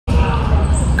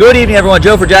Good evening, everyone.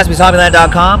 Joe for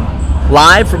JaspysHobbyland.com,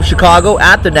 live from Chicago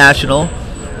at the National.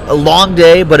 A long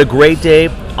day, but a great day.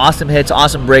 Awesome hits,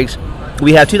 awesome breaks.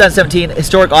 We have 2017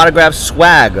 Historic Autographs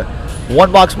Swag.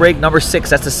 One box break, number 6.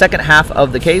 That's the second half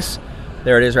of the case.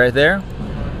 There it is right there.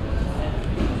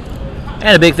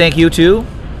 And a big thank you to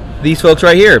these folks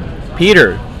right here.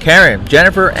 Peter, Karen,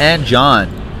 Jennifer, and John.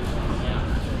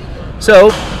 So,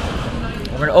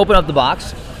 we're going to open up the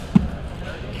box.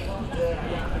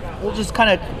 We'll just kind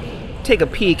of take a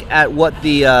peek at what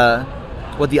the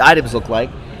items look like.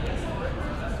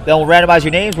 Then we'll randomize your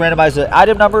names, randomize the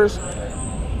item numbers,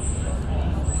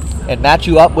 and match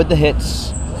you up with the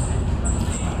hits.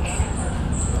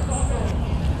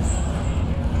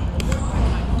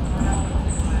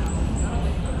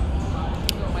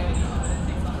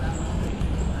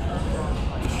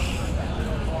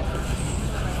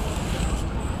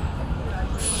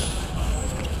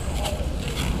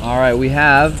 All right, we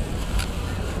have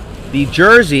the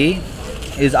jersey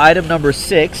is item number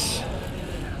 6.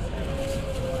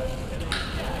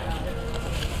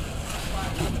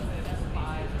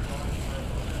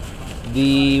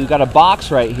 We got a box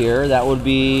right here. That would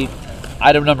be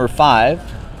item number 5.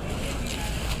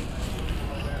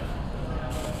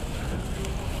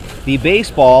 The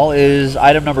baseball is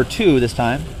item number 2 this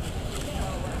time.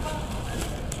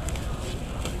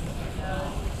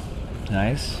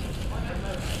 Nice.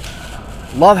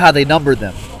 Love how they numbered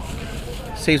them.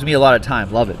 Saves me a lot of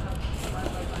time. Love it.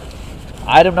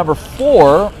 Item number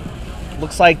 4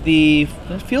 looks like it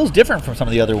feels different from some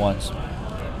of the other ones.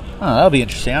 Oh, that'll be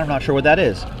interesting. I'm not sure what that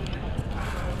is.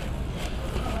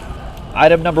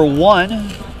 Item number 1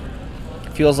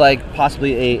 feels like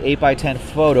possibly a 8x10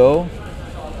 photo,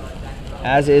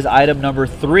 as is item number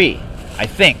 3, I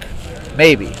think.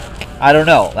 Maybe. I don't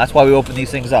know. That's why we open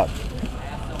these things up.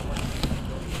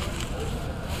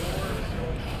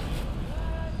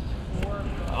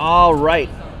 All right.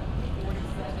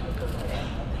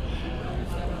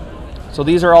 So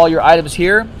these are all your items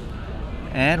here,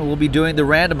 and we'll be doing the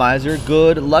randomizer.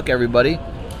 Good luck, everybody.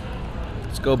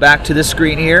 Let's go back to this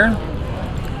screen here.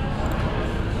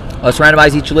 Let's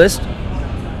randomize each list.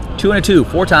 2 and a 2,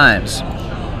 4 times.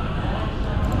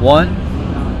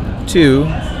 1, 2,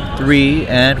 3,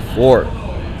 and 4.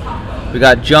 We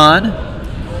got John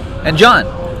and John,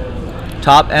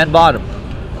 top and bottom.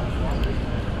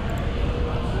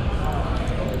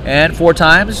 And 4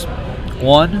 times.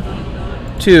 1,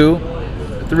 2,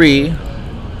 3,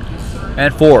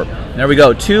 and 4. There we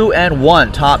go. 2 and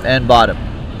 1, top and bottom.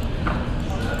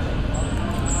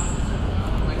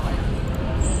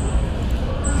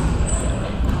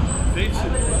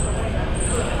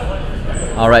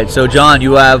 All right, so John,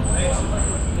 you have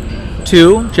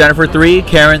 2, Jennifer 3,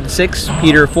 Karen 6,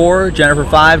 Peter 4, Jennifer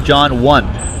 5, John 1.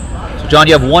 So John,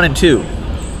 you have 1 and 2.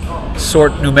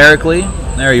 Sort numerically.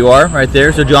 There you are, right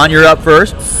there. So John, you're up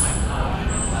first.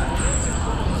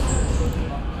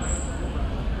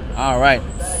 All right.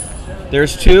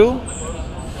 There's 2.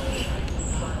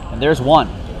 And there's 1.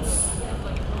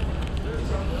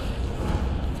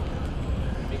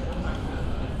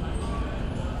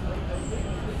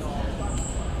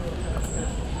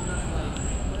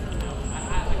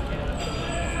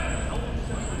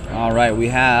 All right, we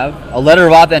have a letter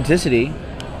of authenticity.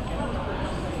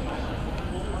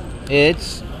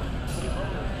 It's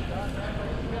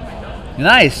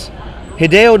nice.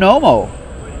 Hideo Nomo.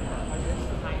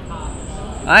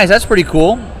 Nice, that's pretty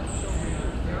cool.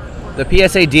 The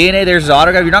PSA DNA, there's his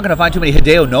autograph. You're not going to find too many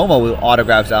Hideo Nomo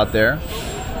autographs out there.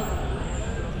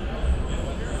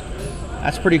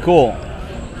 That's pretty cool.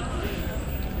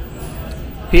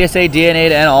 PSA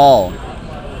DNA and all.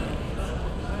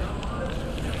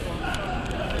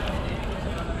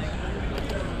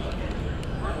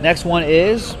 Next one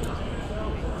is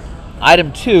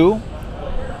item 2.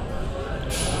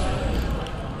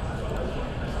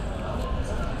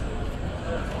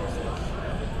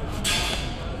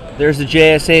 There's the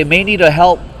JSA. May need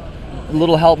a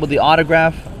little help with the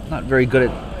autograph. Not very good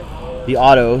at the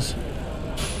autos.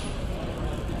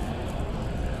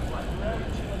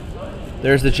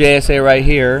 There's the JSA right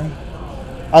here.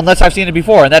 Unless I've seen it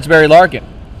before, and that's Barry Larkin.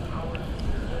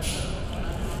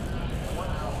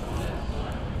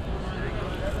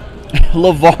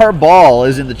 LeVar Ball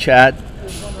is in the chat.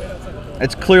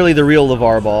 It's clearly the real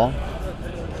LeVar Ball.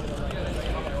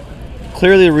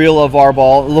 Clearly the real LeVar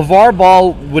Ball. LeVar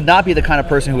Ball would not be the kind of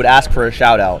person who would ask for a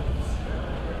shout out.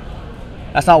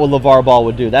 That's not what LeVar Ball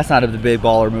would do. That's not a big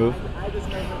baller move.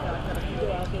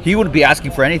 He wouldn't be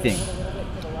asking for anything.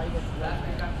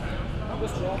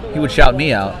 He would shout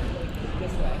me out.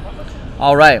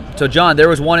 All right. So, John, there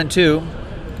was 1 and 2.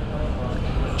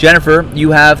 Jennifer,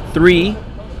 you have 3.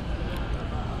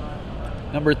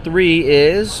 Number 3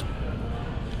 is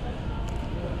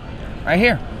right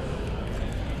here.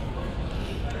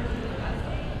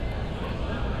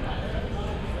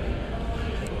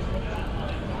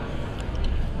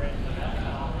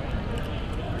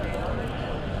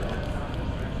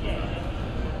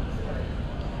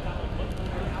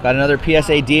 Got another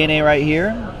PSA DNA right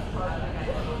here.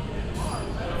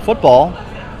 Football.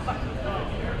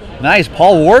 Nice.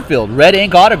 Paul Warfield. Red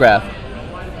ink autograph.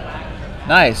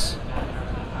 Nice.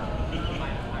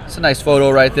 It's a nice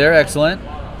photo right there. Excellent.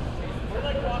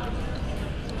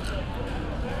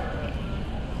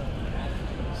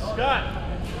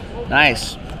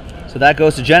 Nice. So that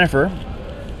goes to Jennifer.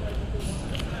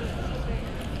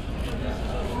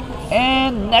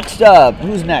 And next up,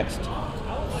 who's next?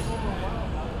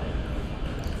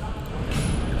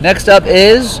 Next up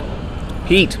is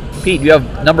Pete. Pete, you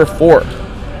have number 4.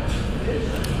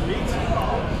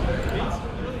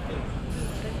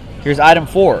 Here's item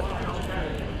 4.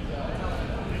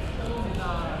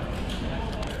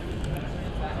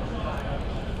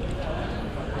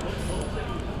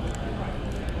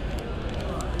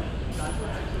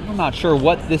 I'm not sure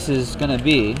what this is going to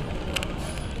be.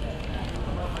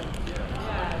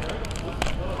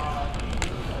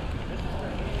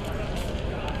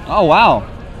 Oh, wow.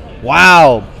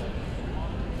 Wow.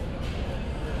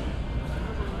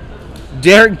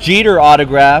 Derek Jeter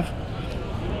autograph.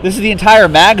 This is the entire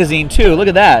magazine, too. Look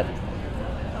at that.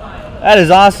 That is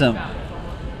awesome.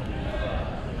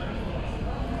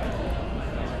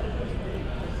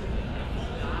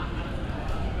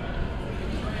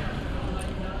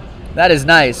 That is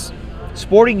nice.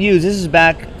 Sporting News. This is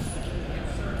back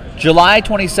July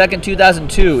 22nd,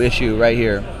 2002 issue right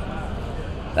here.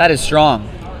 That is strong.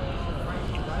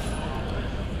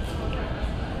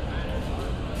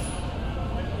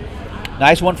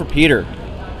 Nice one for Peter.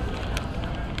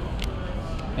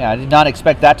 Yeah, I did not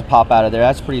expect that to pop out of there.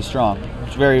 That's pretty strong.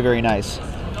 It's very, very nice.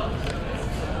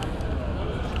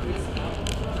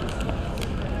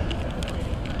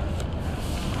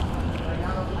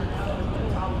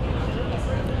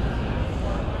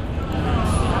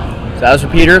 So that was for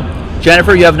Peter.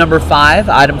 Jennifer, you have number 5,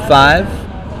 item 5,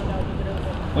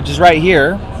 which is right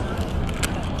here.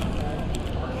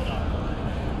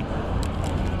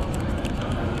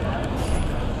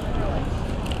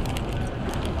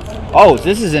 Oh,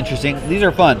 this is interesting. These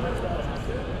are fun.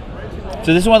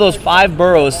 So this is one of those 5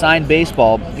 boroughs signed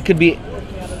baseball. It could be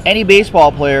any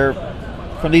baseball player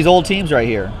from these old teams right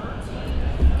here.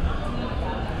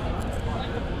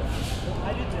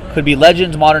 Could be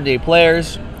legends, modern day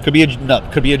players. Could be a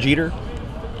Jeter.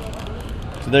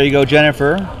 So there you go,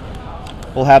 Jennifer.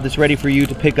 We'll have this ready for you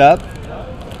to pick up.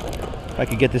 If I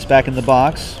could get this back in the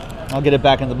box. I'll get it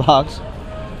back in the box.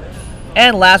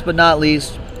 And last but not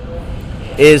least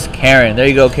is Karen. There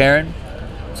you go, Karen.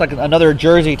 It's like another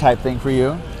jersey type thing for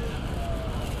you.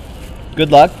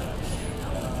 Good luck.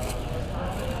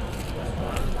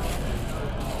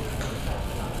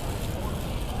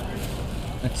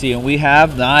 Let's see, and we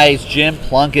have nice Jim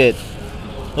Plunkett.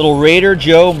 Little Raider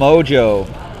Joe Mojo.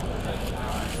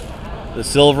 The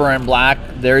silver and black.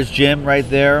 There's Jim right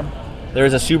there.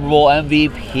 There's a Super Bowl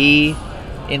MVP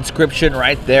inscription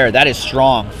right there. That is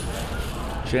strong.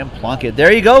 Jim Plunkett.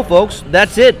 There you go, folks.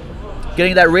 That's it.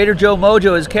 Getting that Raider Joe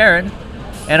Mojo is Karen.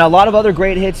 And a lot of other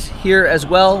great hits here as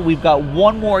well. We've got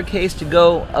one more case to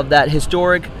go of that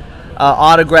historic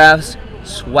autographs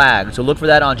swag. So look for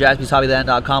that on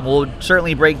JaspysHobbyland.com. We'll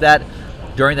certainly break that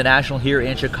during the National here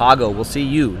in Chicago. We'll see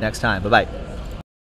you next time. Bye-bye.